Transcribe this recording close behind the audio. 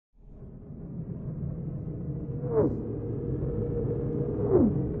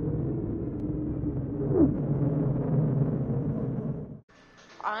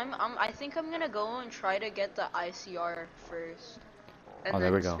I think I'm gonna go and try to get the ICR first, and Oh,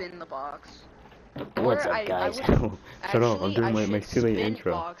 there we then go. spin the box. What's Or up, I guys? would Shut up, I'm actually doing I my should silly spin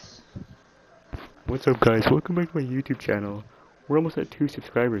intro. box. What's up, guys? Welcome back to my YouTube channel. We're almost at 2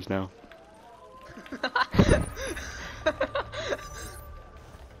 subscribers now.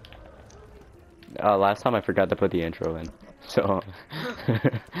 Last time I forgot to put the intro in, so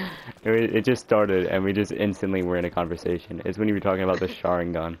it just started and we just instantly were in a conversation. It's when you were talking about the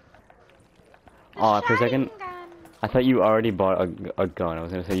Sharingan. Oh, for a second, I thought you already bought a gun. I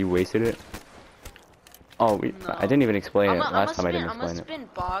was gonna say you wasted it. Oh, No. I didn't even explain it last time. I didn't I'm explain gonna it. spin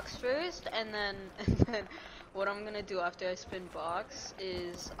box first, and then what I'm gonna do after I spin box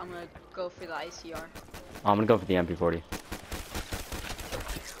is I'm gonna go for the ICR. I'm gonna go for the MP40.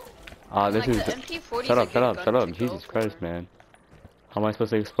 This Like, is. the MP40 Shut is a up! Shut good up! gun Shut to up! go Jesus for. Christ, man! How am I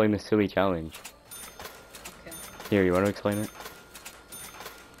supposed to explain this silly challenge? Okay. Here, you want to explain it?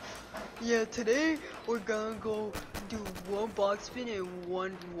 Yeah, today we're gonna go do one box spin and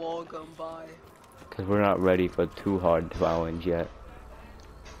one wall gun buy. Because we're not ready for too hard challenge yet.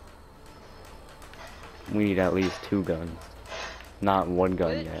 We need at least 2 guns, not 1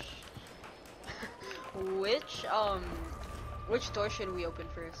 gun yet. Which door should we open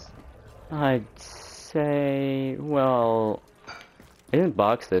first? I'd say, well, isn't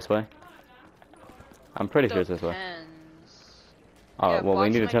box this way? I'm pretty sure it's this way. Oh, Yeah, well, we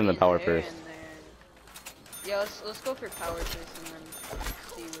need to turn the power there first. and there. Yeah, let's go for power first and then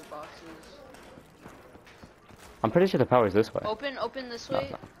see where box is. I'm pretty sure the power is this way. Open this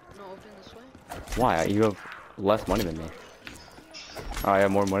way. No, open this way. Why? You have less money than me. Oh, I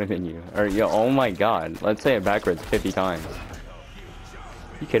have more money than you. Or, yo, oh my god. Let's say it backwards 50 times.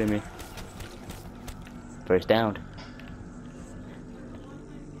 You kidding me? First down.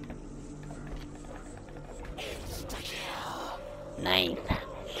 Ninth.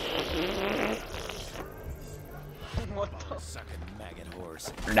 What the? Sucking maggot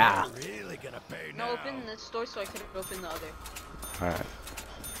horse. Nah. Really gonna pay No, now. open this door so I could open the other. Alright.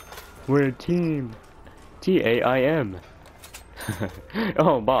 We're a team. T-A-I-M.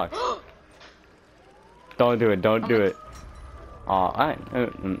 Oh, box. Don't do it. Don't do it. Aw,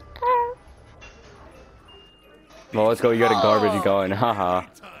 well, let's go. You got a garbage going. Haha.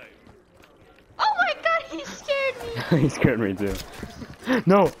 Oh my god, he scared me! He scared me too.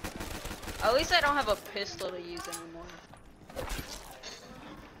 No. At least I don't have a pistol to use anymore.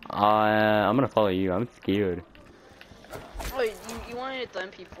 I'm gonna follow you. I'm scared. Oh, you wanted the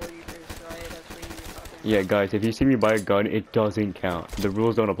MP40 first, right? That's what you were talking about. Yeah, guys, if you see me buy a gun, it doesn't count. The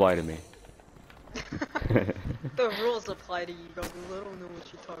rules don't apply to me. The rules apply to you, Goku. I don't know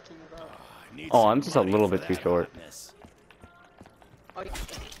what you're talking about. Oh, I'm just a little bit too short. Oh, you...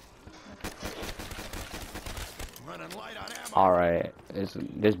 Running light on ammo. Alright,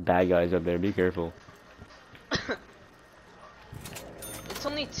 there's bad guys up there. Be careful. It's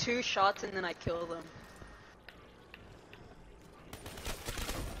only 2 shots and then I kill them.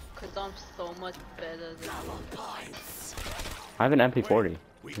 Cause I'm so much better than you. I have an MP40.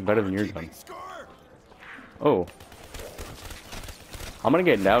 It's better than your gun. Oh. I'm gonna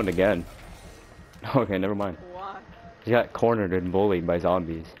get downed again. Okay, never mind. Why? He got cornered and bullied by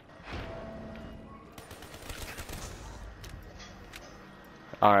zombies.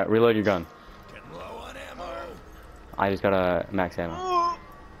 Alright, reload your gun. Getting low on ammo. I just got a max ammo.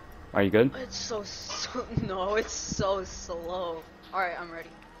 Are you good? It's so no, it's so slow. Alright, I'm ready.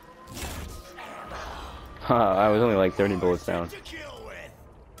 I was only like 30 bullets down. To kill with.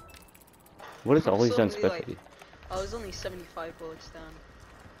 What is all these done Only, specialty? I was only 75 bullets down.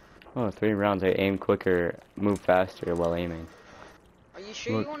 Oh, 3 rounds. I aim quicker, move faster while aiming. Are you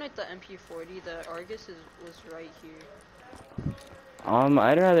sure Look. you wanted the MP40? The Argus was right here.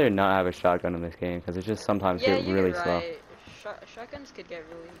 I'd rather not have a shotgun in this game because it just sometimes Yeah, get you're really right. slow. Shotguns could get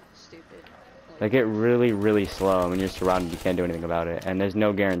really stupid. They get really, really slow when you're surrounded. You can't do anything about it, and there's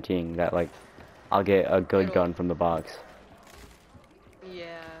no guaranteeing that like I'll get a good gun from the box.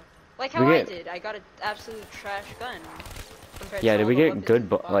 Yeah, like how I did. I got an absolute trash gun. Yeah, did we get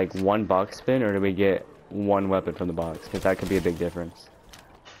good like one? 1 box spin, or did we get 1 weapon from the box? Because that could be a big difference.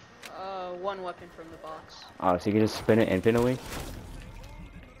 1 weapon from the box. Oh, so you can just spin it infinitely?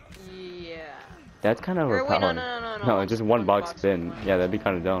 Yeah. That's kind of Or wait, overpowered. no. No, just one box spin. Yeah, that'd be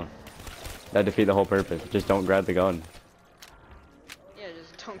kind of dumb. That'd defeat the whole purpose. Just don't grab the gun. Yeah,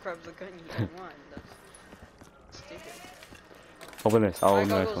 just don't grab the gun you don't want. That's stupid. Open this. I'll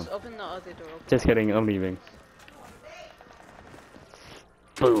Alright, open this Goggles, one. open the other door. Open Just kidding. I'm leaving.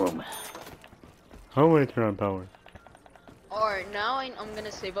 Boom. How do I turn on power? Alright, now I'm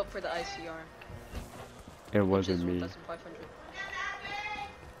gonna save up for the ICR. It Which wasn't is me. 1,500.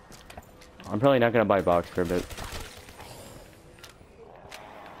 I'm probably not gonna buy box for a bit.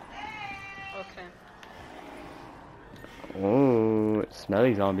 Okay. Oh,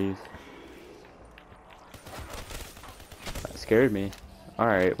 smelly zombies. That scared me.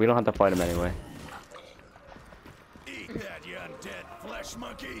 Alright, we don't have to fight them anyway. Eat that, you undead flesh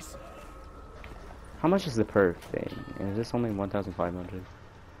monkeys. How much is the perk thing? Is this only 1,500?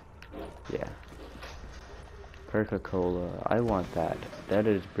 Yeah. Perca-Cola. I want that. That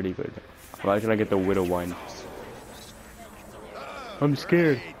is pretty good. Why should I get the Widow Wine? I'm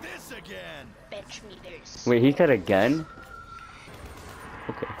scared. Eat this again. Bitch meters. Wait, he said again?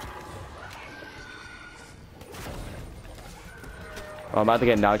 Okay. Oh, I'm about to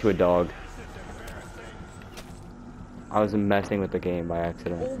get knocked to a dog. I was messing with the game by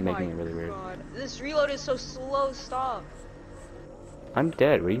accident, Oh making my it really weird. god. This reload is so slow, stop. I'm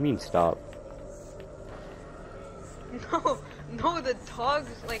dead. What do you mean stop? No, no, the dogs,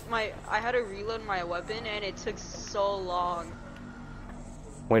 like I had to reload my weapon and it took so long.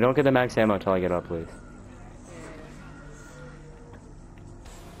 Wait, don't get the max ammo until I get up, please.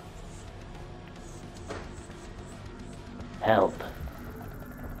 Help.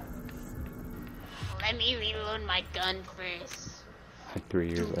 Let me reload my gun first. Like 3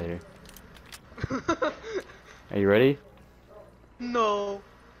 years later. Are you ready? No.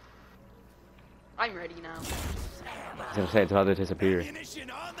 I'm ready now. I was gonna say it's about to disappear. Ammunition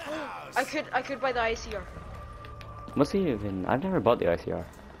on the house. I could buy the ICR. What's he even? I've never bought the ICR.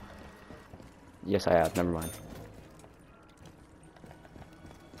 Yes, I have. Never mind.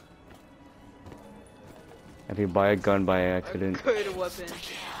 If you buy a gun by accident, A good weapon.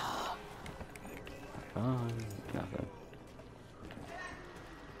 nothing.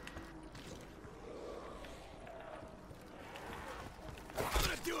 I'm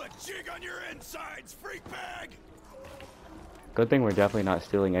gonna do a jig on your insides, freak bag. Good thing we're definitely not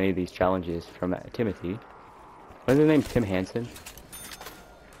stealing any of these challenges from Timothy. What is his name? Tim Hansen?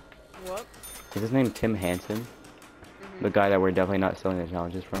 What? Is his name Tim Hansen? The guy that we're definitely not stealing the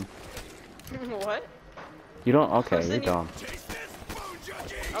challenges from. What? You don't? Okay, you're Wasn't he- dumb. Chase this bone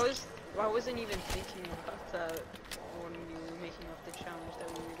junkie. I wasn't even thinking about that when we were making up the challenge that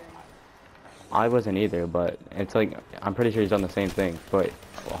we were doing. I wasn't either, but it's like, I'm pretty sure he's done the same thing, but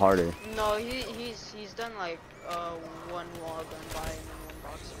harder. No, he's done like one wall gun buy and then one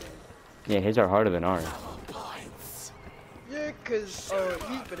box spin. Yeah, his are harder than ours. Yeah, cause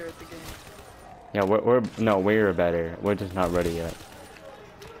he's better at the game. Yeah, we're better. We're just not ready yet.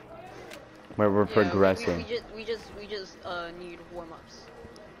 We're Yeah, progressing. we just need warm ups.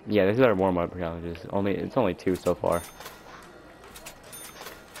 Yeah, this is our warm-up challenges. It's only 2 so far.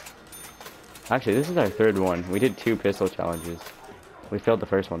 Actually, this is our 3rd one. We did 2 pistol challenges. We failed the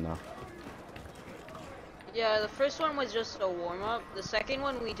first one though. Yeah, the first one was just a warm up. The second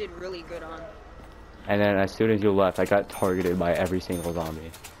one we did really good on. And then as soon as you left, I got targeted by every single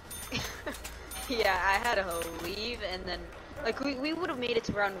zombie. Yeah, I had to leave, and then like we would have made it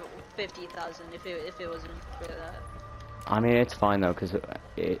to around 50,000 if it wasn't for that. I mean, it's fine though, cause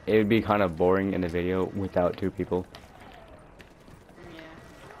it would be kind of boring in the video without 2 people. Yeah.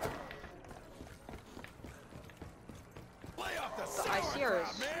 Lay off the The sour ICR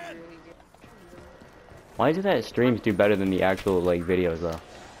crop, is man. really good. Why is it that streams do better than the actual like videos though?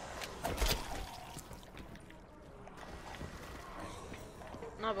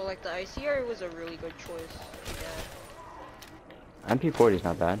 No, but like the ICR was a really good choice. Yeah. MP40 is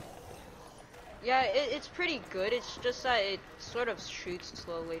not bad. Yeah, it's pretty good. It's just that it sort of shoots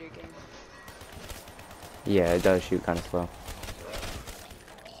slow later game. Yeah, it does shoot kind of slow.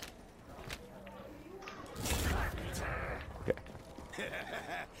 Okay.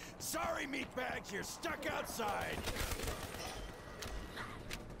 Sorry, meatbags, you're stuck outside.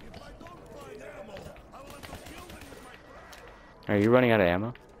 If I don't find ammo, I will have to kill them with my Are you running out of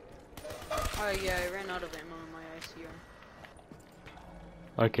ammo? Oh yeah, I ran out of ammo in my ICR.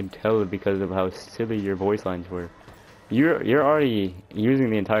 I can tell because of how silly your voice lines were. You're already using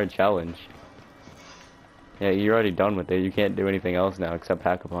the entire challenge. Yeah, you're already done with it. You can't do anything else now except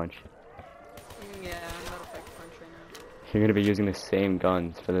Pack-a-Punch. Yeah, I'm about to pack a punch right You're gonna be using the same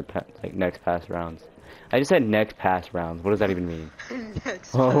guns for the next pass rounds. I just said next pass rounds. What does that even mean? now.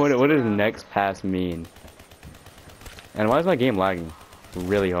 Next. What does round. next pass mean? And why is my game lagging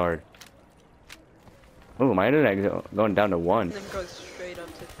really hard? Oh, my internet going down to 1. And then goes straight up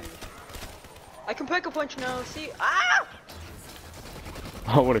to 3. I can pack a punch now. See? Ah!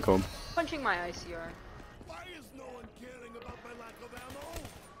 Oh, what a comb. Punching my ICR. Why is no one caring about my lack of ammo?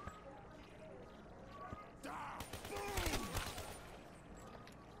 Ah, boom!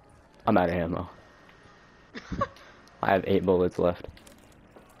 I'm out of ammo. I have 8 bullets left.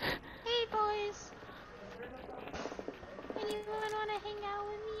 8 bullets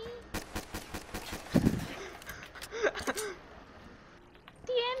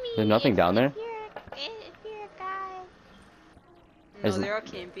There's nothing down there? If you're a guy. No, Isn't- they're all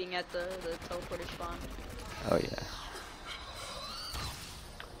camping at the teleporter spawn. Oh yeah.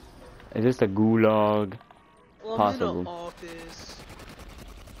 Is this the gulag? Well, Possible. I'm in the office.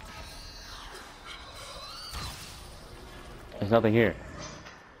 There's nothing here.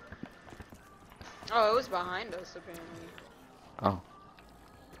 Oh, it was behind us apparently. Oh.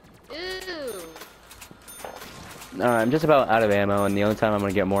 Ew. I'm just about out of ammo, and the only time I'm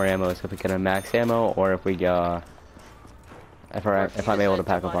gonna get more ammo is if we get a max ammo, or if we if Or I'm you able to decide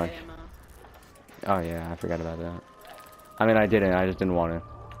pack a buy punch. ammo. Oh yeah, I forgot about that. I mean, I didn't. I just didn't want to.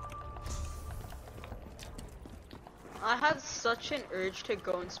 I have such an urge to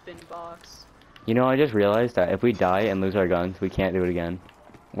go and spin box. You know, I just realized that if we die and lose our guns, we can't do it again.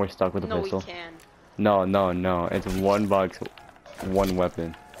 We're stuck with a No, pistol. we can. No, no, no. It's one box, one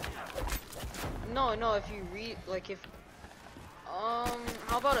weapon. No, no. If you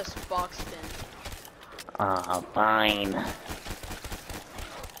how about a box spin? Ah, fine.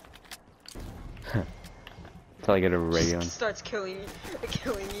 Until I get a ray gun. Starts killing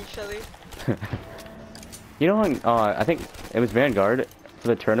each other. You know, I think it was Vanguard for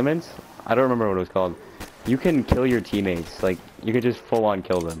the tournaments. I don't remember what it was called. You can kill your teammates. Like, you could just full on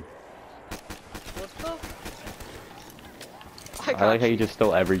kill them. What the? I like how you just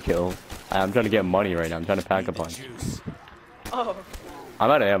stole every kill. I'm trying to get money right now. I'm trying to pack a punch. Juice. Oh. I'm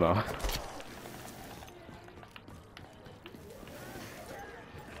out of ammo.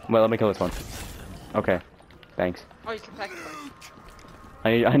 Well, let me kill this one. Okay. Thanks. Oh, you can pack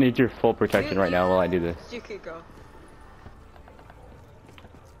it. I need your full protection right now while I do this. You could go.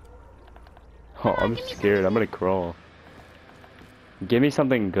 Oh, I'm scared. I'm gonna crawl. Give me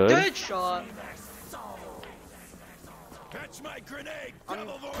something good. Good shot. Catch my grenade, I'm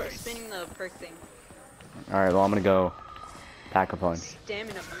devil voice. spinning the perk thing. Alright, well, I'm gonna go pack a punch.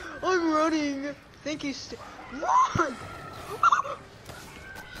 Stamina. I'm running. Thank you. Run.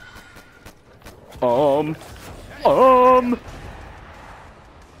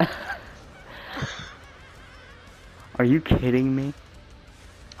 Are you kidding me?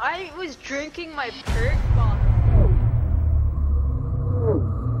 I was drinking my perk